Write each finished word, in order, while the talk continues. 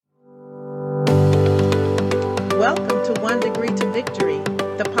to One Degree to Victory,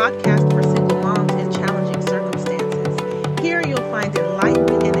 the podcast for single moms in challenging circumstances. Here you'll find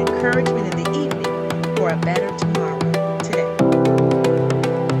enlightenment and encouragement in the evening for a better tomorrow today.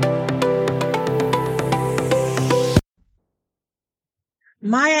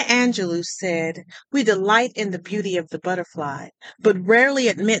 Maya Angelou said, "We delight in the beauty of the butterfly, but rarely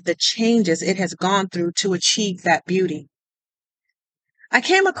admit the changes it has gone through to achieve that beauty." I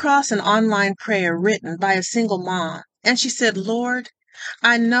came across an online prayer written by a single mom, and she said, "Lord,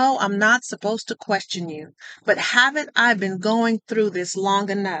 I know I'm not supposed to question you, but haven't I been going through this long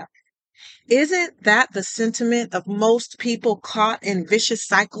enough? Isn't that the sentiment of most people caught in vicious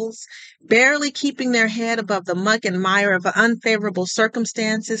cycles, barely keeping their head above the muck and mire of unfavorable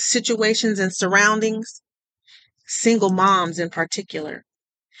circumstances, situations, and surroundings?" Single moms in particular.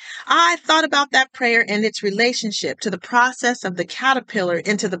 I thought about that prayer and its relationship to the process of the caterpillar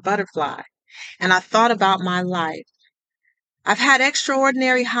into the butterfly, and I thought about my life. I've had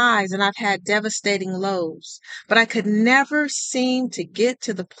extraordinary highs and I've had devastating lows, but I could never seem to get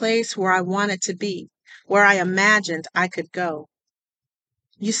to the place where I wanted to be, where I imagined I could go.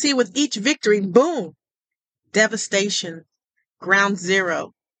 You see, with each victory, boom, devastation, ground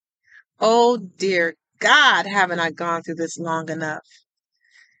zero. Oh dear God, haven't I gone through this long enough?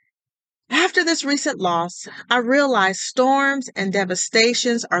 After this recent loss, I realized storms and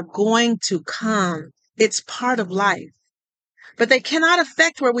devastations are going to come. It's part of life. But they cannot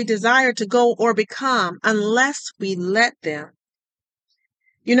affect where we desire to go or become unless we let them.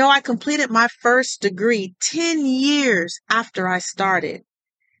 You know, I completed my first degree 10 years after I started.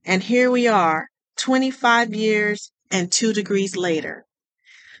 And here we are, 25 years and 2 degrees later.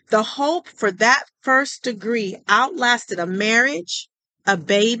 The hope for that first degree outlasted a marriage, a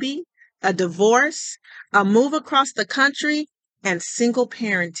baby, a divorce, a move across the country, and single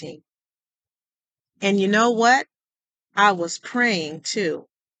parenting. And you know what? I was praying too.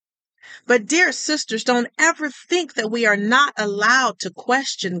 But dear sisters, don't ever think that we are not allowed to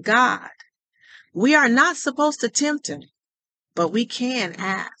question God. We are not supposed to tempt him, but we can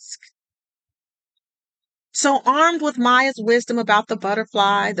ask. So armed with Maya's wisdom about the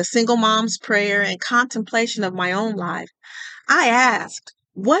butterfly, the single mom's prayer, and contemplation of my own life, I asked,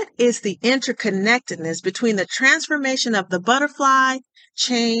 what is the interconnectedness between the transformation of the butterfly,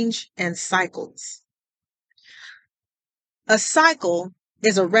 change, and cycles? A cycle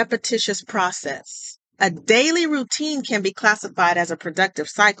is a repetitious process. A daily routine can be classified as a productive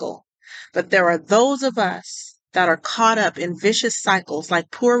cycle, but there are those of us that are caught up in vicious cycles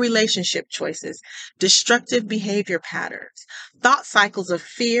like poor relationship choices, destructive behavior patterns, thought cycles of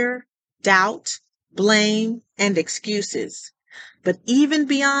fear, doubt, blame, and excuses. But even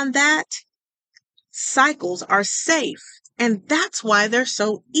beyond that, cycles are safe, and that's why they're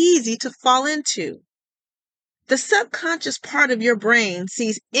so easy to fall into. The subconscious part of your brain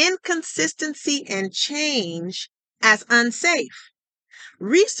sees inconsistency and change as unsafe.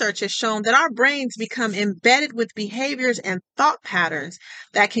 Research has shown that our brains become embedded with behaviors and thought patterns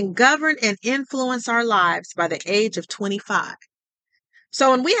that can govern and influence our lives by the age of 25.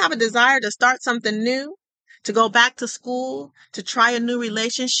 So when we have a desire to start something new, to go back to school, to try a new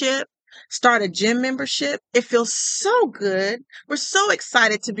relationship, start a gym membership, it feels so good. We're so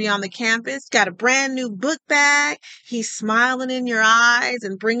excited to be on the campus. Got a brand new book bag. He's smiling in your eyes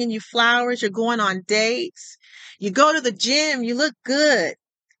and bringing you flowers. You're going on dates. You go to the gym. You look good.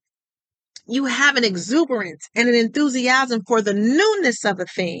 You have an exuberance and an enthusiasm for the newness of a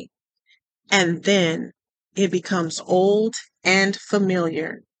thing. And then it becomes old and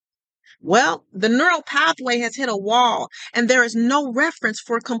familiar. Well, the neural pathway has hit a wall and there is no reference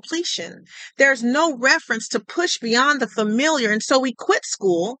for completion. There's no reference to push beyond the familiar. And so we quit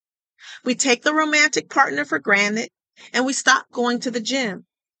school. We take the romantic partner for granted and we stop going to the gym.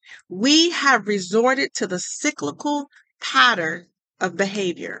 We have resorted to the cyclical pattern of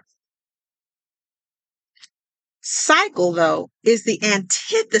behavior. Cycle, though, is the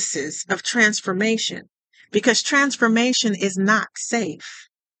antithesis of transformation because transformation is not safe.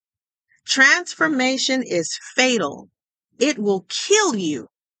 Transformation is fatal. It will kill you,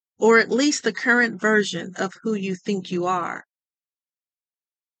 or at least the current version of who you think you are.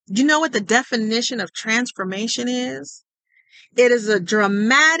 Do you know what the definition of transformation is? It is a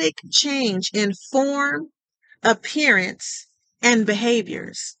dramatic change in form, appearance, and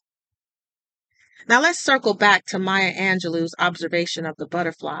behaviors. Now let's circle back to Maya Angelou's observation of the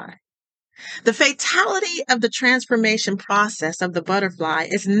butterfly. The fatality of the transformation process of the butterfly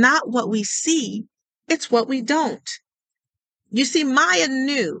is not what we see, it's what we don't. You see, Maya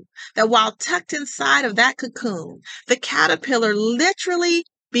knew that while tucked inside of that cocoon, the caterpillar literally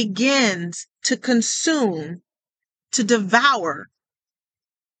begins to consume to devour,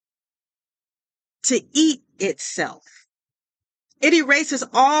 to eat itself. It erases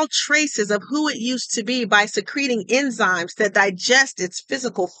all traces of who it used to be by secreting enzymes that digest its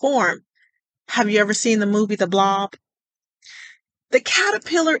physical form. Have you ever seen the movie The Blob? The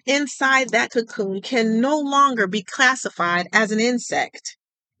caterpillar inside that cocoon can no longer be classified as an insect.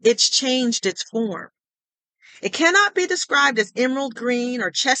 It's changed its form. It cannot be described as emerald green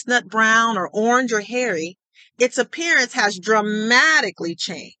or chestnut brown or orange or hairy. Its appearance has dramatically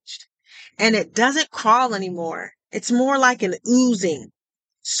changed. And it doesn't crawl anymore. It's more like an oozing.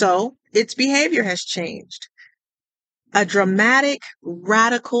 So its behavior has changed. A dramatic,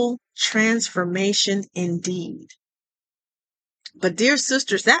 radical transformation indeed. But dear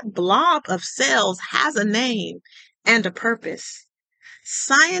sisters, that blob of cells has a name and a purpose.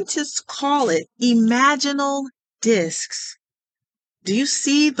 Scientists call it imaginal discs. Do you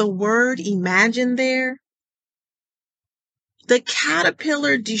see the word imagine there? The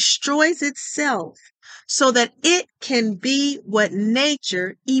caterpillar destroys itself so that it can be what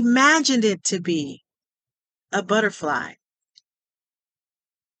nature imagined it to be, a butterfly.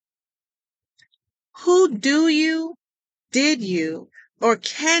 Who did you, or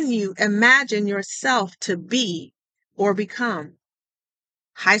can you imagine yourself to be or become?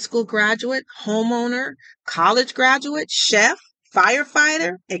 High school graduate, homeowner, college graduate, chef,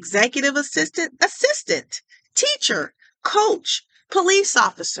 firefighter, executive assistant, teacher, coach, police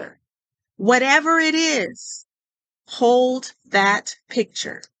officer. Whatever it is, hold that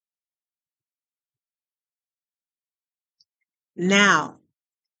picture. Now,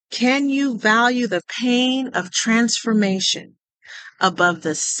 can you value the pain of transformation above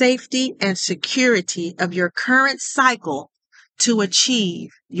the safety and security of your current cycle to achieve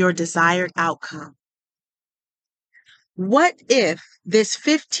your desired outcome? What if this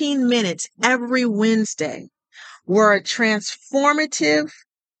 15 minutes every Wednesday were a transformative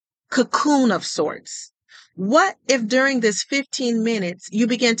cocoon of sorts? What if during this 15 minutes you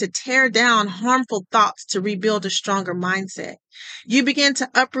begin to tear down harmful thoughts to rebuild a stronger mindset? You begin to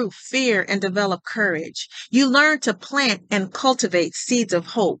uproot fear and develop courage. You learn to plant and cultivate seeds of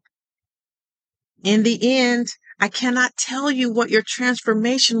hope. In the end, I cannot tell you what your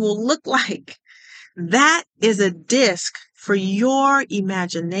transformation will look like. That is a disc for your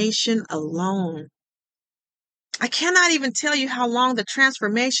imagination alone. I cannot even tell you how long the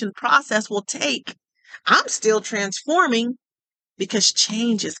transformation process will take. I'm still transforming because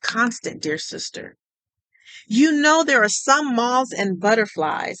change is constant, dear sister. You know there are some moths and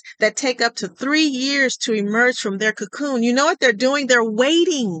butterflies that take up to 3 years to emerge from their cocoon. You know what they're doing? They're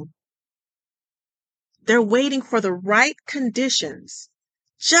waiting. They're waiting for the right conditions,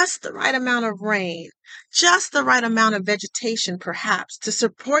 just the right amount of rain, just the right amount of vegetation, perhaps, to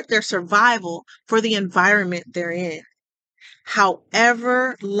support their survival for the environment they're in.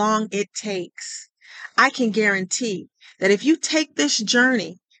 However long it takes, I can guarantee that if you take this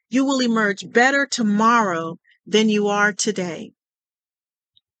journey, you will emerge better tomorrow than you are today.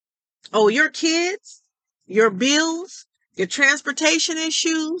 Oh, your kids, your bills, your transportation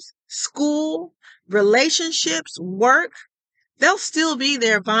issues, school, relationships, work, they'll still be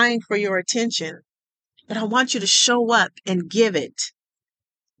there vying for your attention. But I want you to show up and give it.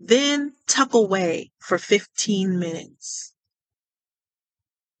 Then tuck away for 15 minutes.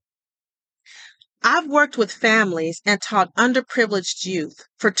 I've worked with families and taught underprivileged youth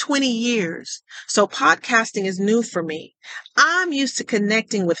for 20 years, so podcasting is new for me. I'm used to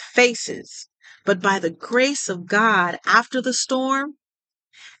connecting with faces, but by the grace of God, after the storm,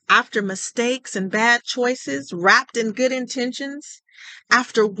 after mistakes and bad choices wrapped in good intentions,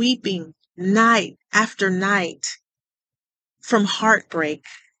 after weeping night after night from heartbreak,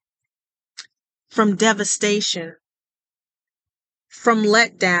 from devastation, from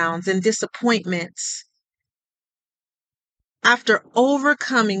letdowns and disappointments, after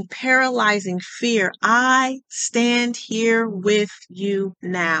overcoming paralyzing fear, I stand here with you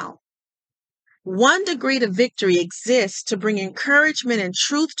now. 1 degree to victory exists to bring encouragement and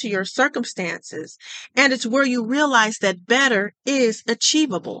truth to your circumstances, and it's where you realize that better is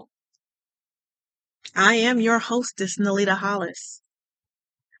achievable. I am your hostess, Nalita Hollis.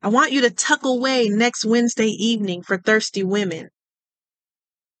 I want you to tuck away next Wednesday evening for Thirsty Women.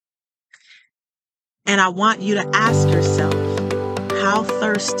 And I want you to ask yourself, how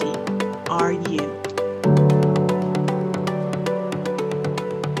thirsty are you?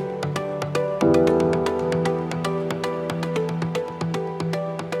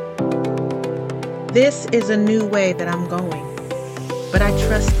 This is a new way that I'm going, but I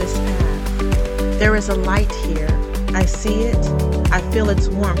trust this path. There is a light here. I see it, I feel its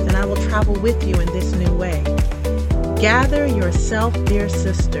warmth, and I will travel with you in this new way. Gather yourself, dear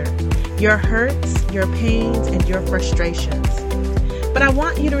sister, your hurts, your pains, and your frustrations. But I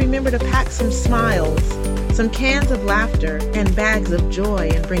want you to remember to pack some smiles, some cans of laughter, and bags of joy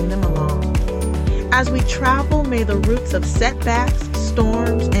and bring them along. As we travel, may the roots of setbacks,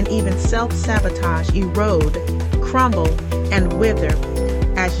 storms, and even self-sabotage erode, crumble, and wither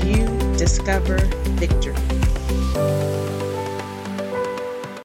as you discover victory.